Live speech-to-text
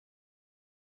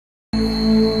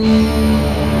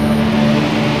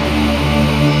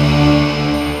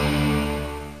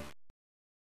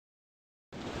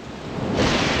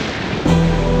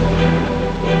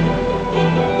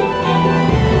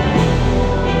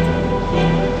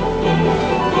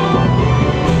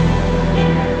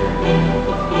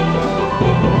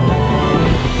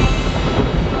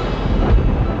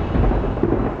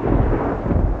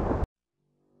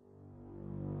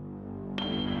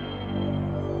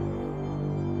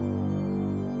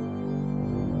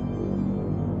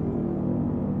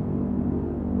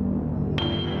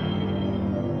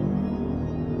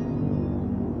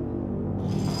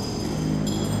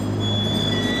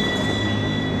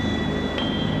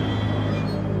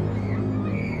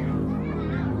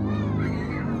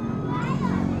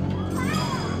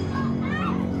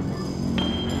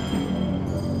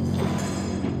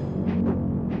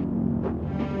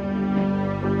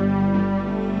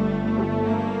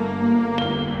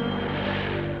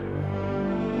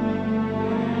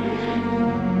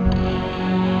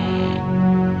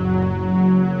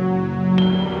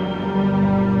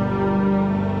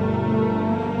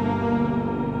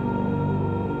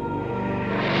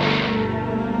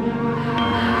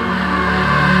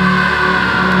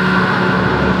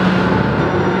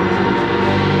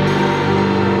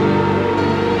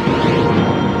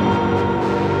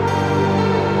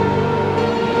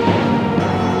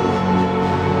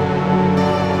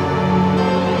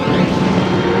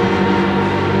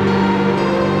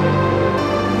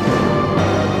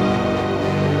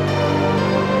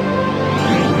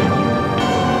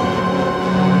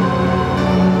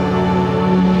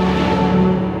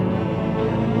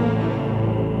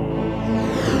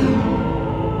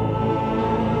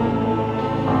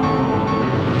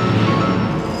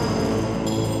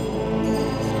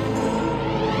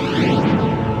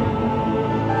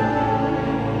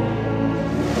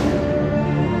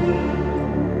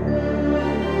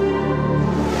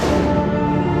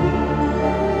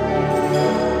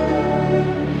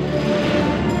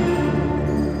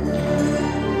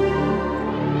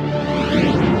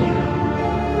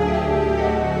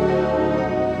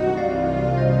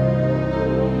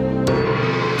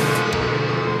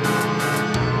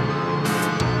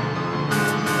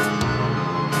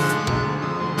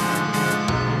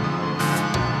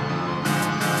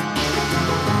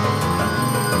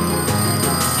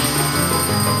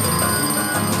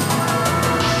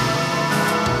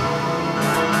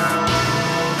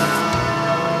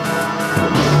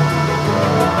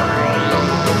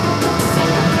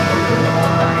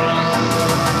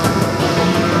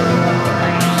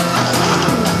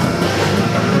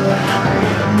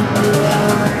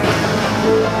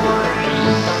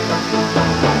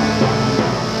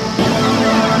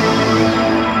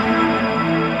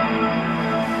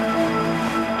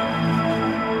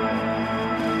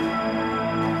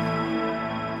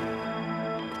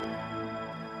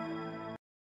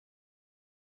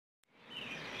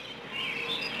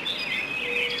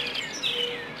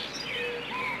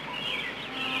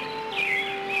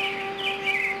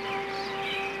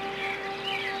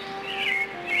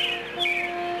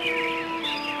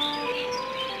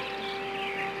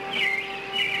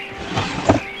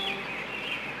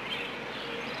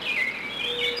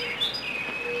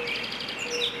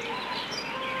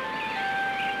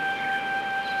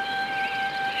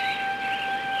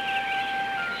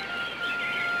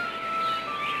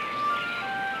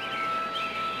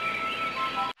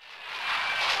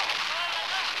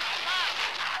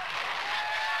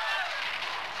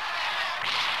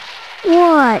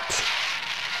What?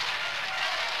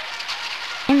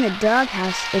 In the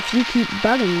doghouse if you keep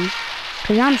bugging me,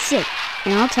 'cause I'm sick,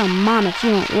 and I'll tell Mom if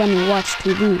you won't let me watch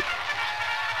TV.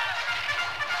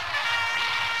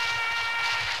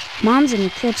 Mom's in the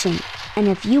kitchen, and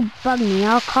if you bug me,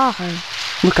 I'll call her.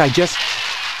 Look,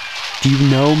 do you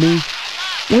know me?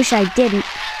 Wish I didn't,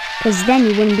 'cause then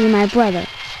you wouldn't be my brother,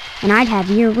 and I'd have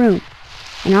your room,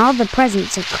 and all the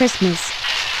presents at Christmas.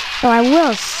 Though I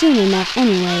will soon enough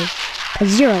anyway,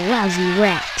 'cause you're a lousy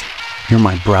rat. You're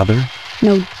my brother?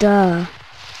 No, duh.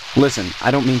 Listen,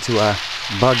 I don't mean to,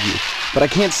 bug you, but I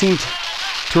can't seem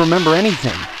to remember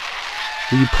anything.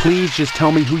 Will you please just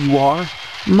tell me who you are?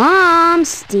 Mom,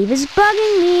 Steve is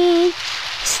bugging me.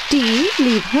 Steve,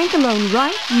 leave Hank alone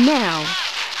right now.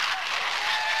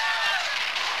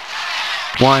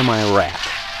 Why am I a rat?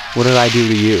 What did I do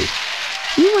to you?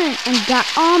 You went and got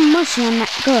all mushy on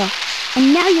that girl,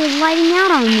 and now you're lighting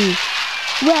out on me.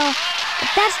 Well, if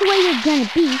that's the way you're gonna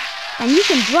be, then you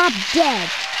can drop dead.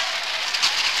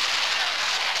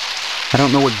 I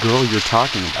don't know what girl you're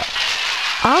talking about.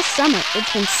 All summer,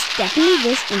 it's been Stephanie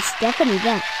this and Stephanie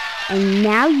that. And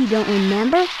now you don't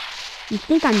remember? You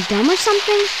think I'm dumb or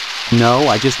something? No,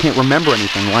 I just can't remember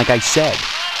anything, like I said.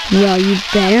 Well, you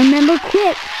better remember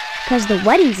quick, 'cause the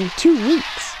wedding's in 2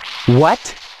 weeks.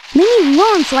 What? Leave me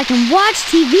alone so I can watch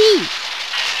TV.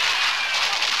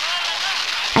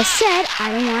 I said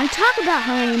I don't want to talk about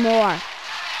her anymore.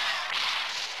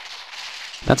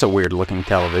 That's a weird-looking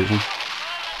television.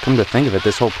 Come to think of it,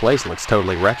 this whole place looks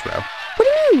totally retro. What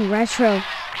do you mean, retro?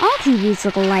 All TVs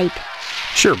look alike.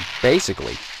 Sure,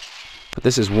 basically. But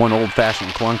this is one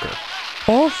old-fashioned clunker.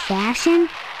 Old-fashioned?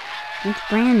 It's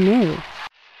brand new.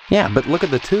 Yeah, but look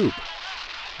at the tube.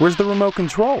 Where's the remote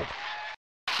control?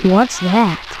 What's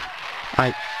that?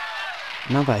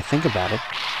 Now that I think about it,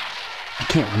 I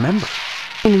can't remember.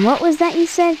 And what was that you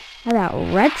said about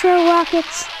retro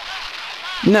rockets?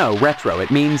 No, retro.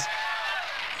 It means...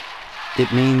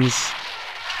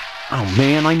 Oh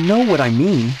man, I know what I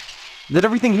mean. That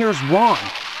everything here is wrong.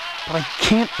 But I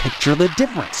can't picture the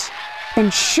difference. Then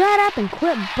shut up and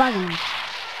quit bugging me.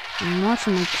 I'm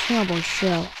watching my cowboy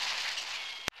show.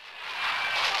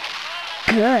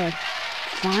 Good.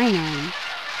 Finally.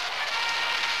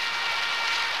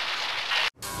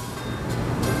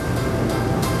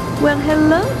 Well,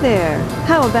 hello there.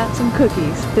 How about some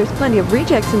cookies? There's plenty of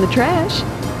rejects in the trash.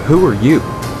 Who are you?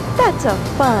 That's a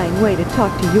fine way to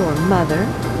talk to your mother.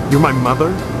 You're my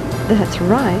mother? That's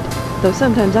right. Though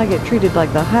sometimes I get treated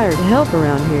like the hired help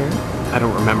around here. I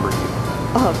don't remember you.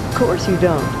 Of course you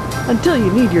don't. Until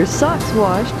you need your socks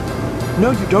washed.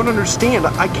 No, you don't understand.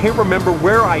 I can't remember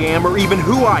where I am or even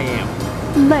who I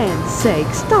am. Land's sake,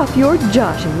 stop your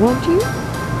joshing, won't you?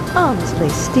 Honestly,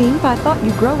 Steve, I thought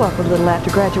you'd grow up a little after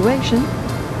graduation.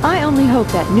 I only hope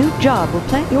that new job will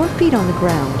plant your feet on the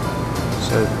ground.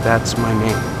 So that's my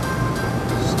name.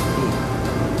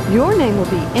 Steve. Your name will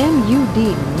be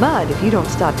M.U.D. Mud if you don't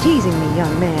stop teasing me,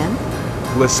 young man.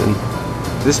 Listen,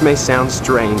 this may sound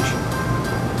strange,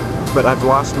 but I've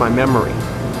lost my memory.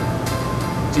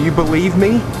 Do you believe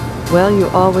me? Well, you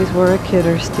always were a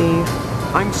kidder, Steve.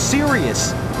 I'm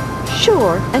serious.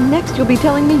 Sure, and next you'll be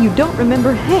telling me you don't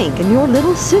remember Hank and your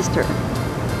little sister.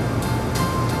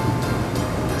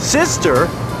 Sister?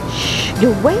 Shh,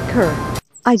 you'll wake her.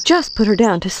 I just put her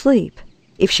down to sleep.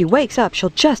 If she wakes up, she'll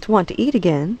just want to eat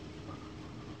again.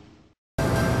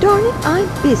 Darn it, I'm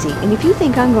busy, and if you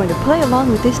think I'm going to play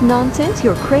along with this nonsense,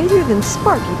 you're crazier than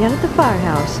Sparky down at the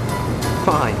firehouse.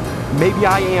 Fine. Maybe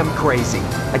I am crazy.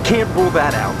 I can't rule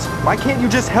that out. Why can't you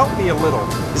just help me a little?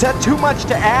 Is that too much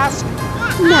to ask?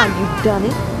 Now you've done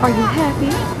it. Are you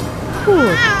happy?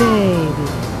 Poor baby.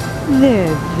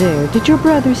 There. Did your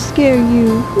brother scare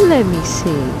you? Let me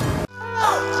see.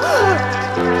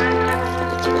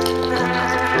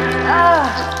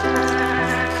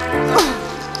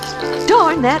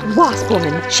 Darn that wasp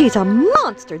woman. She's a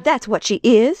monster, that's what she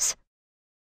is.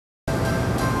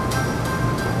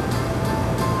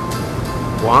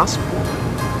 Wasp?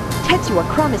 Tetsuo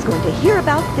Crumb is going to hear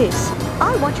about this.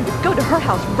 I want you to go to her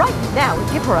house right now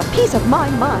and give her a piece of my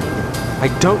mind. I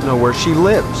don't know where she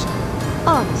lives.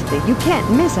 Honestly, you can't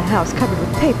miss a house covered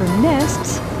with paper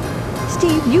nests.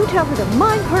 Steve, you tell her to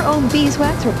mind her own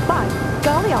beeswax, or by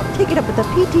golly, I'll take it up with the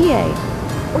PTA.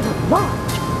 Or the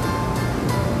lodge.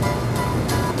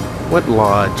 What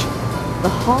lodge? The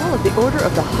Hall of the Order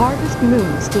of the Harvest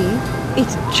Moon, Steve.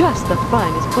 It's just the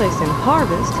finest place in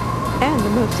Harvest, and the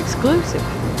most exclusive.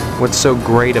 What's so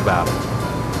great about it?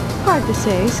 Hard to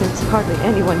say, since hardly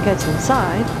anyone gets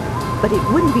inside. But it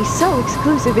wouldn't be so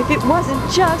exclusive if it wasn't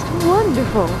just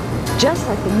wonderful. Just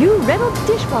like the new Reynolds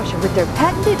dishwasher with their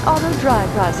patented auto-dry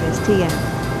process, TM.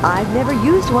 I've never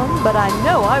used one, but I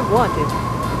know I want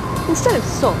it. Instead of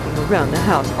sulking around the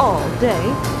house all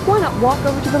day, why not walk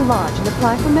over to the lodge and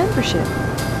apply for membership?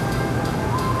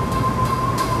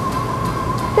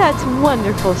 That's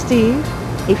wonderful, Steve.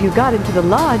 If you got into the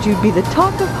lodge, you'd be the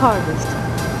talk of Harvest.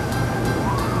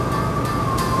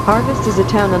 Harvest is a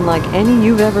town unlike any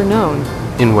you've ever known.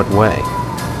 In what way?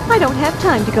 I don't have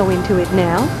time to go into it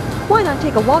now. Why not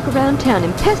take a walk around town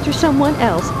and pester someone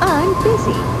else? I'm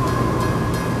busy.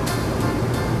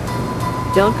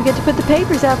 Don't forget to put the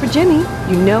papers out for Jimmy.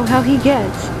 You know how he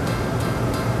gets.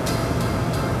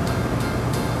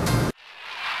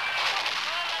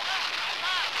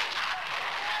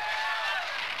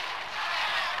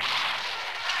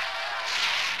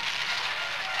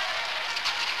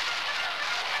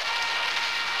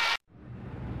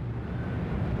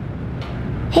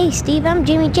 Hey, Steve, I'm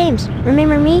Jimmy James.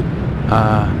 Remember me?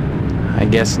 I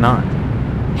guess not.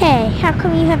 Hey, how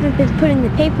come you haven't been putting the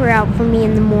paper out for me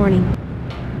in the morning?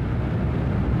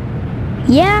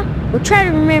 Yeah? Well, try to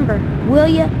remember, will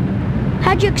ya?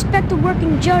 How'd you expect a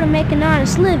working Joe to make an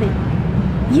honest living?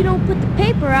 You don't put the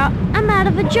paper out, I'm out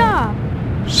of a job.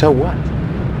 So what?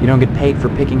 You don't get paid for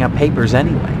picking up papers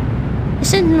anyway. The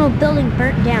Sentinel building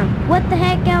burnt down. What the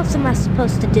heck else am I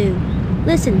supposed to do?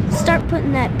 Listen, start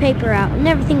putting that paper out and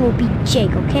everything will be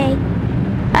jake, okay?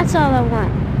 That's all I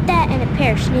want. That and a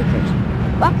pair of sneakers.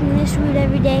 Walking this route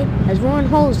every day has worn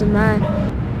holes in mine.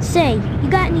 Say, you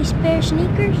got any spare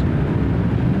sneakers?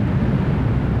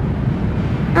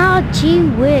 Oh, gee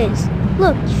whiz.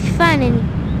 Look, if you find any,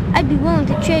 I'd be willing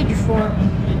to trade you for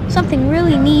 'em. Something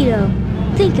really neato.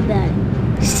 Think about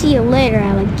it. See you later,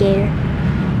 alligator.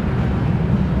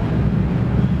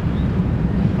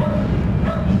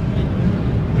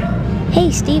 Hey,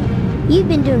 Steve, you've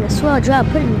been doing a swell job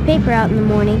putting the paper out in the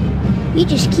morning. You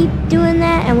just keep doing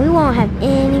that and we won't have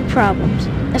any problems.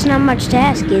 That's not much to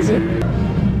ask, is it?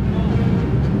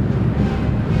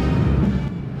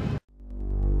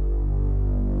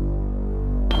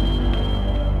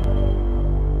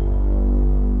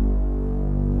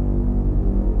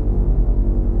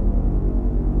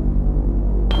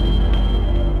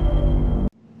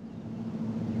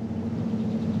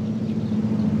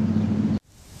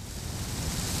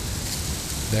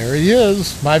 There he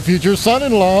is, my future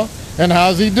son-in-law. And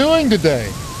how's he doing today?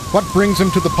 What brings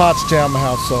him to the Potsdam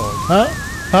household? Huh?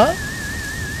 Huh?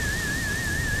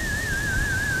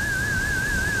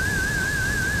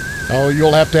 Oh,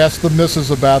 you'll have to ask the missus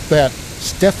about that.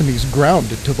 Stephanie's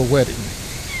grounded to the wedding.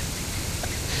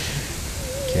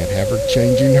 Can't have her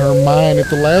changing her mind at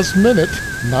the last minute.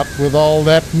 Not with all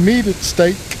that meat at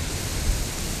stake.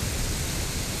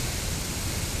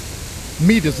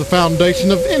 Meat is the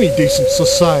foundation of any decent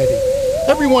society.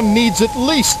 Everyone needs at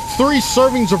least 3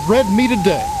 servings of red meat a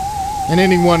day. And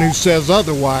anyone who says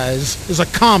otherwise is a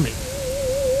commie.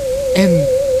 And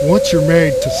once you're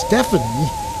married to Stephanie,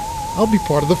 I'll be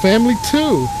part of the family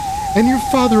too. And your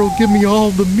father will give me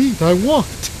all the meat I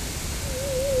want.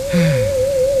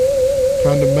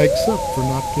 Trying to make up for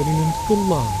not getting into the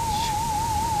lodge.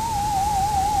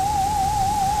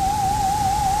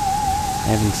 I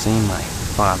haven't seen my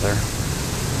father.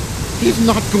 He's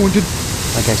not going to...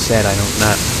 Like I said, I don't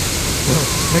know. Well,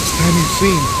 next time you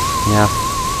see him, Yeah.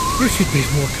 you should be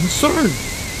more concerned.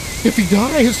 If he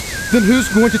dies, then who's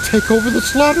going to take over the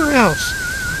slaughterhouse?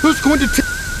 Who's going to take...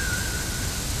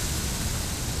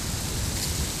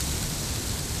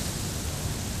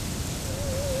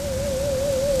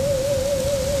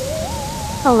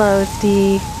 Hello,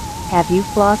 Steve. Have you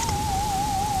flossed?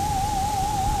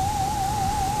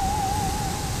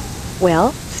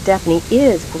 Well, Stephanie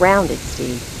is grounded,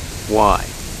 Steve. Why?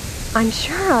 I'm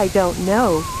sure I don't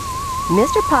know.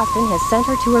 Mr. Potson has sent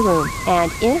her to her room,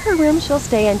 and in her room she'll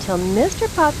stay until Mr.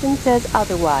 Potson says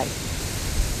otherwise.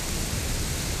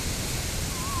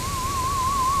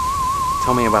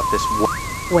 Tell me about this.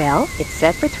 Well, it's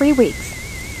set for 3 weeks.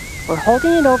 We're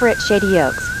holding it over at Shady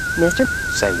Oaks. Mr.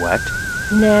 Say what?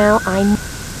 Now,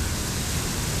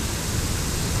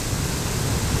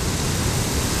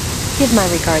 Give my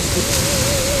regards to...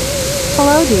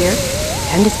 Hello, dear.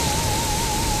 Come to...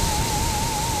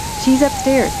 She's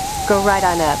upstairs. Go right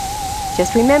on up.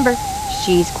 Just remember,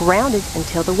 she's grounded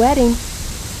until the wedding.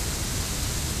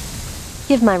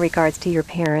 Give my regards to your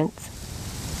parents.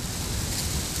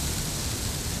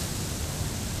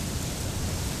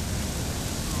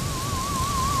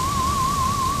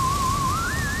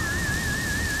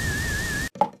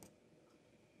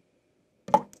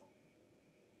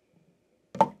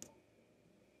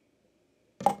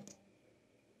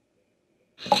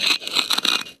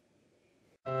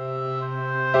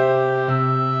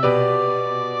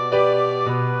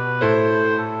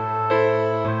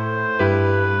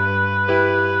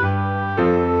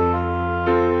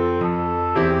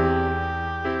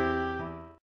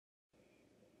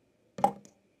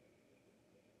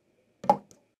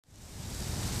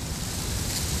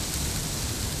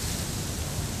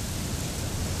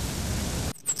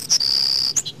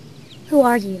 Who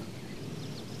are you?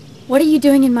 What are you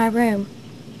doing in my room?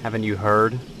 Haven't you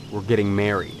heard? We're getting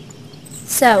married.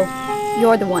 So,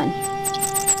 you're the one.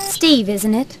 Steve,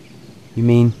 isn't it? You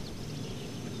mean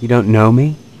you don't know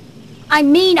me? I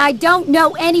mean, I don't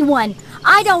know anyone.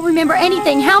 I don't remember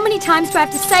anything. How many times do I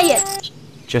have to say it?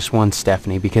 Just once,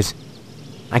 Stephanie, because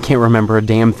I can't remember a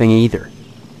damn thing either.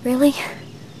 Really?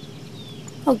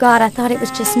 Oh God, I thought it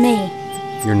was just me.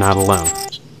 You're not alone.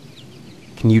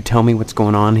 Can you tell me what's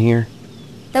going on here?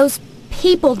 Those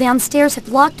people downstairs have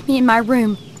locked me in my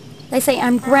room. They say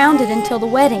I'm grounded until the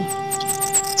wedding.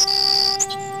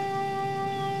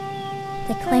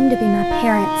 They claim to be my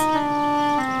parents.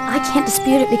 I can't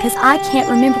dispute it because I can't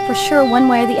remember for sure one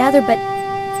way or the other, but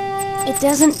it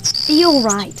doesn't feel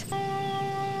right.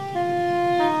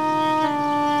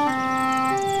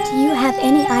 Do you have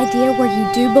any idea where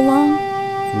you do belong?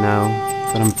 No,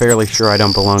 but I'm fairly sure I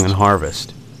don't belong in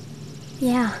Harvest.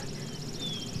 Yeah.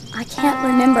 I can't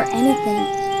remember anything,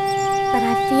 but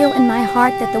I feel in my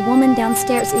heart that the woman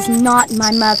downstairs is not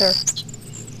my mother.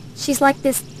 She's like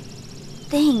this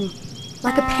thing,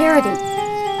 like a parody,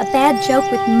 a bad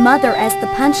joke with mother as the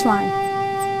punchline.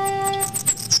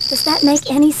 Does that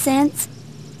make any sense?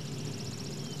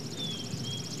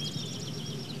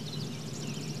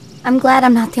 I'm glad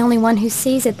I'm not the only one who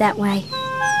sees it that way.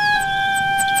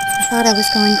 I thought I was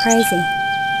going crazy.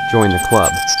 Join the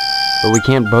club. But we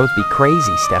can't both be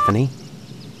crazy, Stephanie.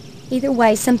 Either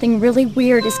way, something really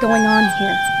weird is going on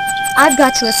here. I've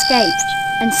got to escape,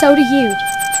 and so do you.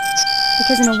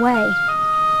 Because in a way,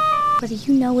 whether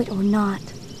you know it or not,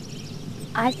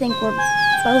 I think we're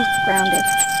both grounded.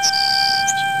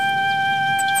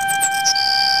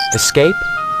 Escape?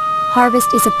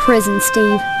 Harvest is a prison,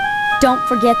 Steve. Don't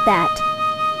forget that.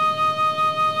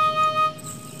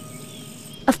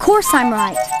 Of course I'm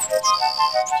right.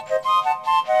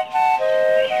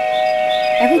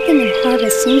 Everything in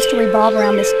Harvest seems to revolve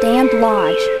around this damned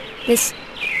lodge, this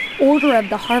Order of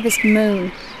the Harvest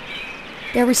Moon.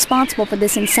 They're responsible for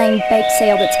this insane bake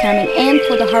sale that's coming, and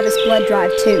for the Harvest Blood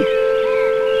Drive, too.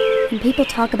 When people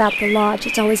talk about the lodge,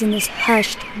 it's always in this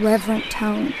hushed, reverent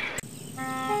tone.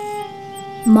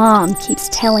 Mom keeps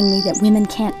telling me that women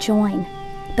can't join,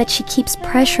 but she keeps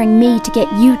pressuring me to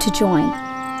get you to join.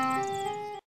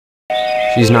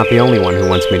 She's not the only one who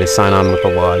wants me to sign on with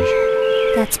the lodge.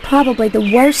 That's probably the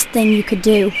worst thing you could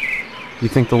do. You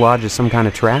think the lodge is some kind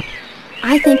of trap?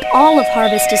 I think all of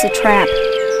Harvest is a trap.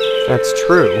 If that's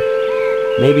true,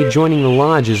 maybe joining the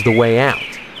lodge is the way out.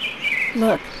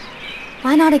 Look,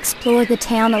 why not explore the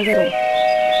town a little?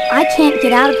 I can't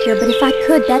get out of here, but if I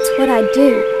could, that's what I'd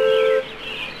do.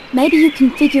 Maybe you can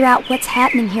figure out what's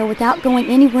happening here without going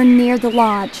anywhere near the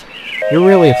lodge. You're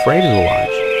really afraid of the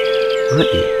lodge,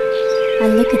 aren't you? I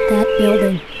look at that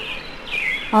building.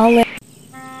 All in.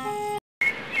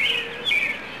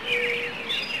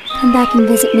 Come back and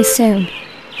visit me soon,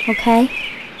 okay?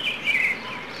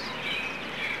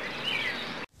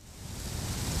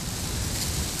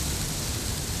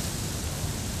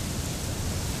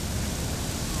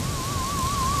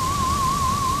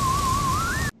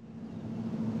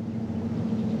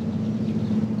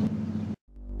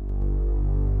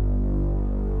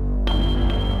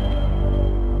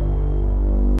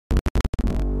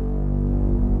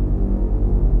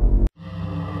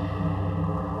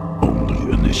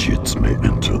 Initiates may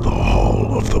enter the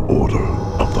hall of the Order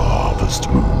of the Harvest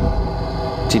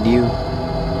Moon. Did you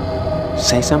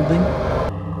say something?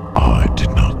 I did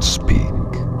not speak,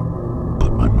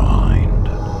 but my mind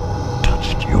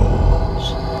touched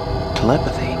yours.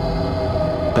 Telepathy?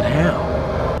 But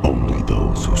how? Only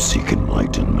those who seek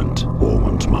enlightenment or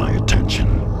want my attention.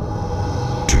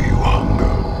 Do you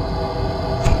hunger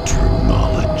for true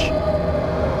knowledge?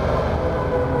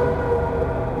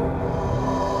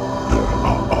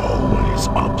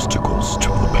 Obstacles to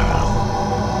the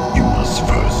path. You must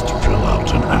first fill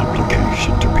out an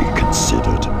application to be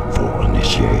considered for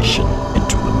initiation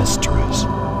into the mysteries.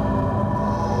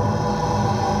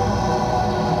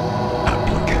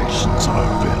 Applications are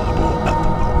available at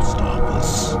the post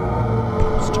office.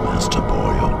 Postmaster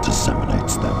Boyle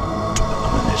disseminates them to the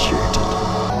uninitiated.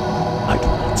 I do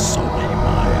not sully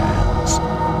my hands.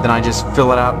 Then I just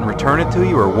fill it out and return it to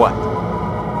you, or what?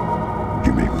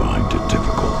 You may find it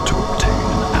difficult to obtain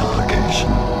an application.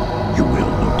 You will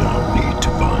no doubt need to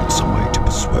find some way to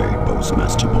persuade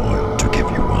Postmaster Boyle to give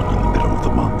you one in the middle of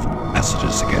the month, as it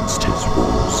is against his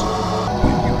rules.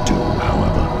 When you do,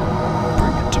 however,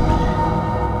 bring it to me,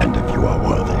 and if you are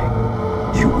worthy,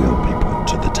 you will be put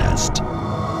to the test.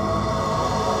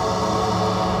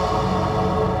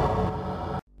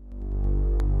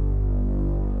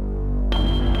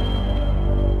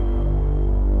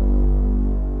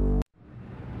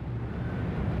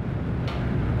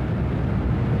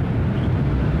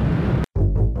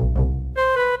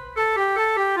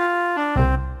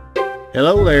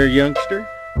 Hello there, youngster.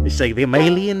 They say them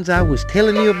aliens I was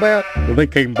telling you about, well, they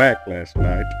came back last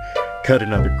night. Cut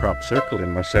another crop circle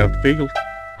in my south field.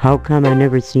 How come I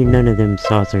never seen none of them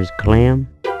saucers, Clam?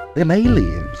 Them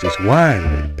aliens is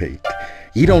wild, Pete.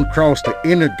 You don't cross the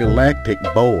intergalactic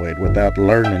void without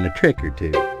learning a trick or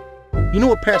two. You know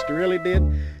what Pastorelli did?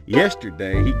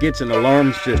 Yesterday, he gets an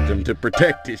alarm system to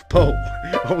protect his pole.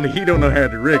 Only he don't know how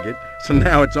to rig it, so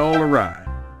now it's all awry.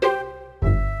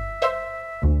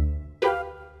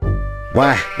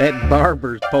 Why, that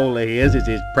barber's pole of his is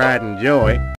his pride and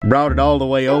joy. Brought it all the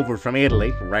way over from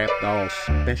Italy, wrapped all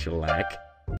special-like.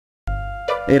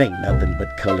 It ain't nothing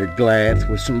but colored glass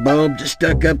with some bulbs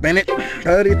stuck up in it,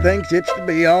 but he thinks it's the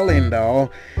be-all, end-all.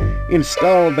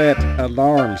 Installed that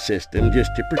alarm system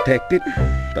just to protect it.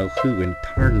 Though who in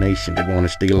tarnation would want to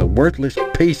steal a worthless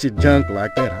piece of junk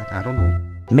like that? I don't know.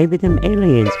 Maybe them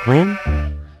aliens, Clam.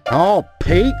 Oh,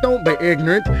 Pete, don't be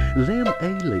ignorant. Them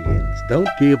aliens don't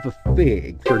give a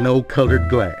fig for no colored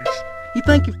glass. You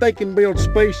think if they can build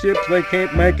spaceships, they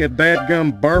can't make a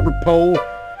dadgum barber pole?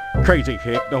 Crazy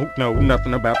hick don't know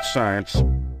nothing about science.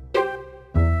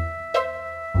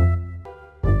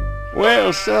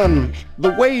 Well, son,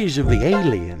 the ways of the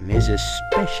alien is a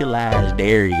specialized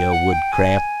area of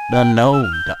woodcraft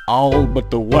unknown to all but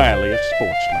the wiliest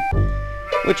sportsmen.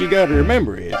 What you gotta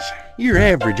remember is, your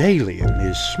average alien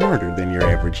is smarter than your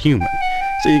average human.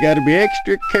 So you gotta be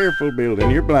extra careful building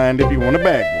your blind if you want to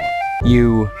bag one.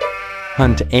 You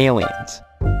hunt aliens?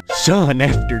 Son,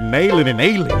 after nailing an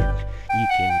alien, you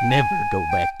can never go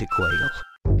back to quail.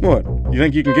 What, you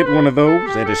think you can get one of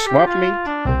those at a swap meet?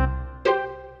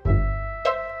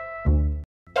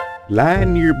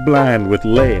 Line your blind with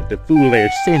lead to fool their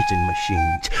sensing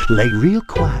machines. Lay real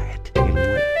quiet and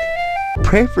wait.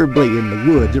 Preferably in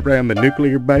the woods around the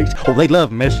nuclear base. Oh, they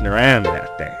love messing around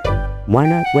out there. Why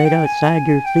not wait outside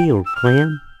your field,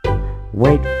 Clam?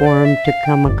 Wait for 'em to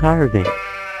come a-carving.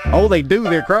 Oh, they do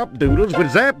their crop doodles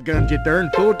with zap guns, you darn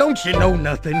fool. Don't you know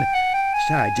nothing?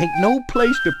 Besides, ain't no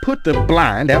place to put the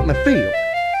blind out in the field.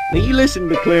 Now, you listen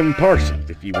to Clem Parsons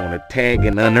if you want to tag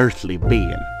an unearthly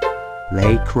being.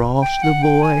 They cross the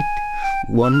void,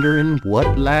 wondering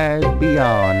what lies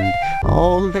beyond,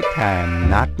 all the time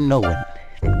not knowing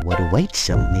that what awaits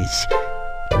them is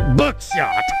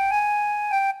buckshot.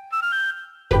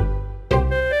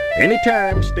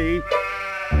 Anytime, Steve.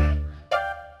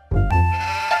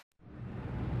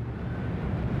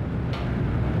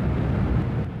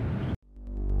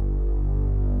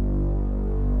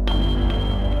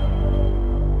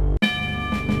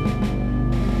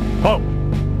 Oh,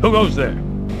 who goes there?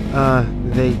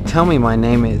 They tell me my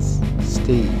name is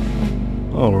Steve.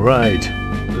 All right.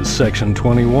 This is Section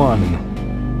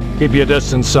 21. Keep your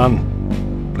distance,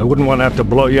 son. I wouldn't want to have to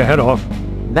blow your head off.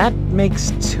 That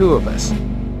makes two of us.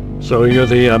 So you're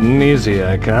the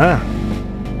amnesiac, huh?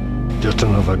 Just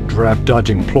another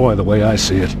draft-dodging ploy the way I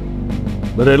see it.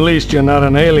 But at least you're not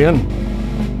an alien.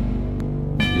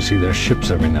 You see their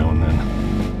ships every now and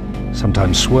then.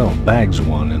 Sometimes Swell bags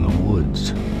one in the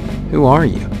woods. Who are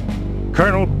you?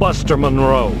 Colonel Buster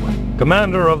Monroe,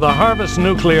 commander of the Harvest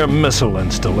Nuclear Missile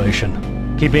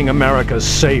Installation, keeping America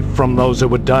safe from those who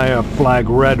would dye our flag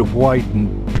red, white,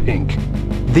 and pink.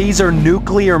 These are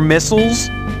nuclear missiles?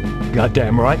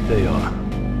 Goddamn right they are.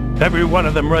 Every one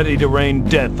of them ready to rain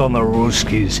death on the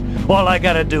Ruskies. All I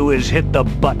gotta do is hit the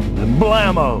button and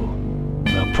blammo!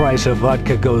 The price of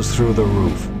vodka goes through the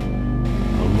roof.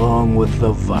 Along with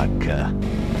the vodka.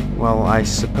 Well, I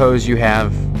suppose you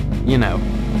have, you know,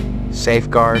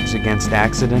 safeguards against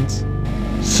accidents?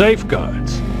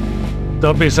 Safeguards?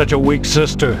 Don't be such a weak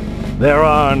sister. There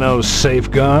are no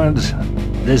safeguards.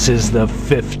 This is the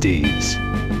 50s.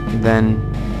 Then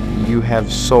you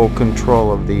have sole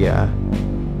control of the,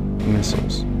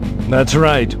 missiles. That's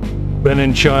right. Been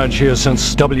in charge here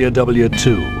since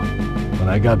WW2, when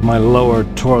I got my lower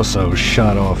torso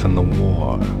shot off in the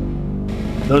war.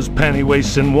 Those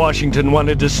pantywaists in Washington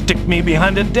wanted to stick me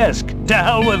behind a desk. To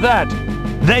hell with that!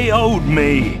 They owed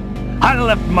me! I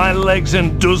left my legs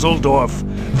in Dusseldorf.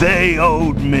 They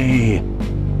owed me!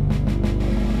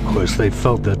 Of course, they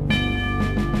felt that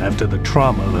after the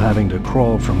trauma of having to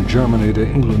crawl from Germany to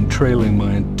England trailing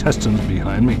my intestines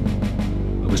behind me,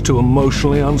 I was too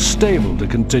emotionally unstable to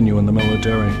continue in the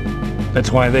military.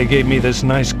 That's why they gave me this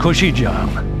nice cushy job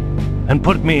and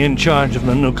put me in charge of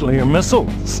the nuclear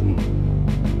missiles.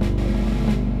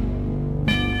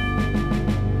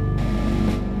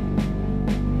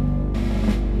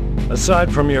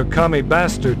 Aside from your commie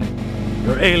bastard,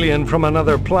 your alien from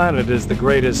another planet is the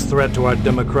greatest threat to our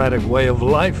democratic way of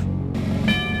life.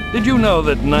 Did you know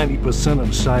that 90%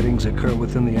 of sightings occur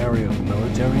within the area of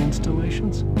military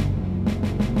installations?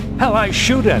 Hell, I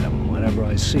shoot at them whenever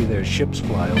I see their ships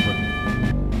fly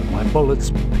over. But my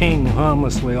bullets ping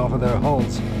harmlessly off of their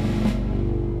hulls.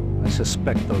 I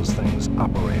suspect those things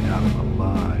operate out of the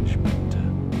lodge,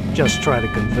 but just try to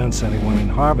convince anyone in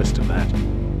Harvest of that.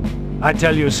 I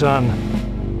tell you, son,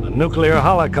 a nuclear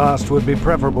holocaust would be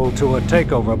preferable to a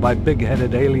takeover by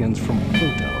big-headed aliens from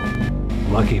Pluto.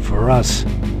 Lucky for us,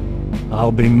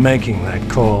 I'll be making that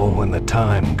call when the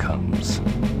time comes.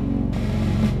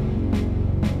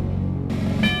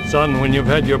 Son, when you've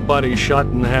had your body shot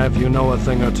in half, you know a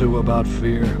thing or two about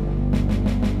fear.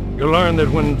 You learn that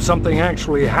when something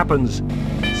actually happens,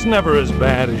 it's never as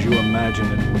bad as you imagine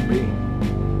it would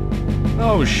be.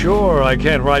 Oh, sure, I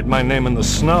can't write my name in the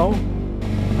snow.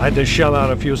 I had to shell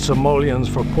out a few simoleons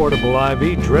for portable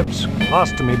IV drips,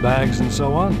 colostomy bags, and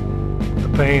so on.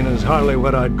 The pain is hardly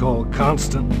what I'd call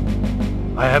constant.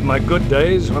 I have my good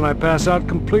days when I pass out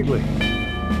completely.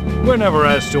 We're never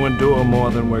asked to endure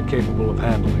more than we're capable of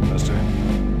handling, mister.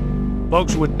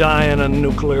 Folks would die in a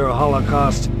nuclear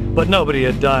holocaust, but nobody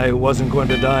would die who wasn't going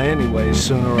to die anyway,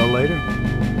 sooner or later.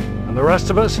 And the rest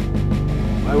of us?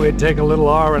 Why, we'd take a little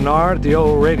R&R at the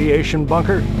old radiation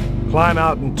bunker, climb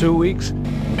out in 2 weeks,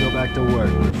 and go back to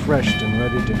work, refreshed and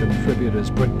ready to contribute as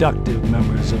productive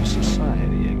members of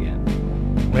society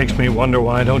again. Makes me wonder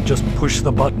why I don't just push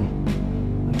the button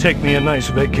and take me a nice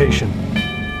vacation.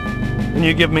 Can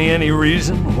you give me any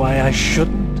reason why I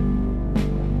shouldn't?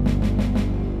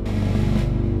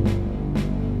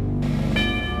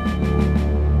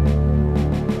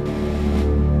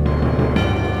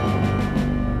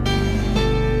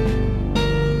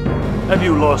 Have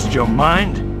you lost your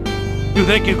mind? You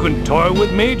think you can toy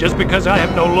with me just because I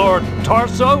have no lower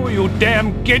torso, you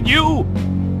damn kid, you?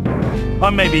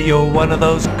 Or maybe you're one of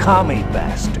those commie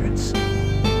bastards.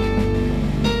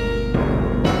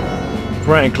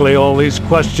 Frankly, all these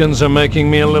questions are making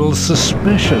me a little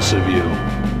suspicious of you.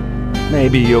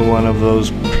 Maybe you're one of those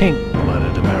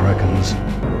pink-blooded Americans.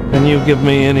 Can you give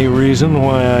me any reason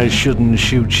why I shouldn't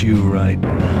shoot you right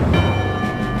now?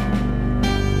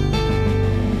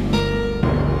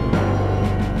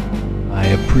 I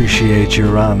appreciate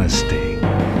your honesty,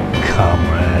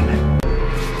 comrade.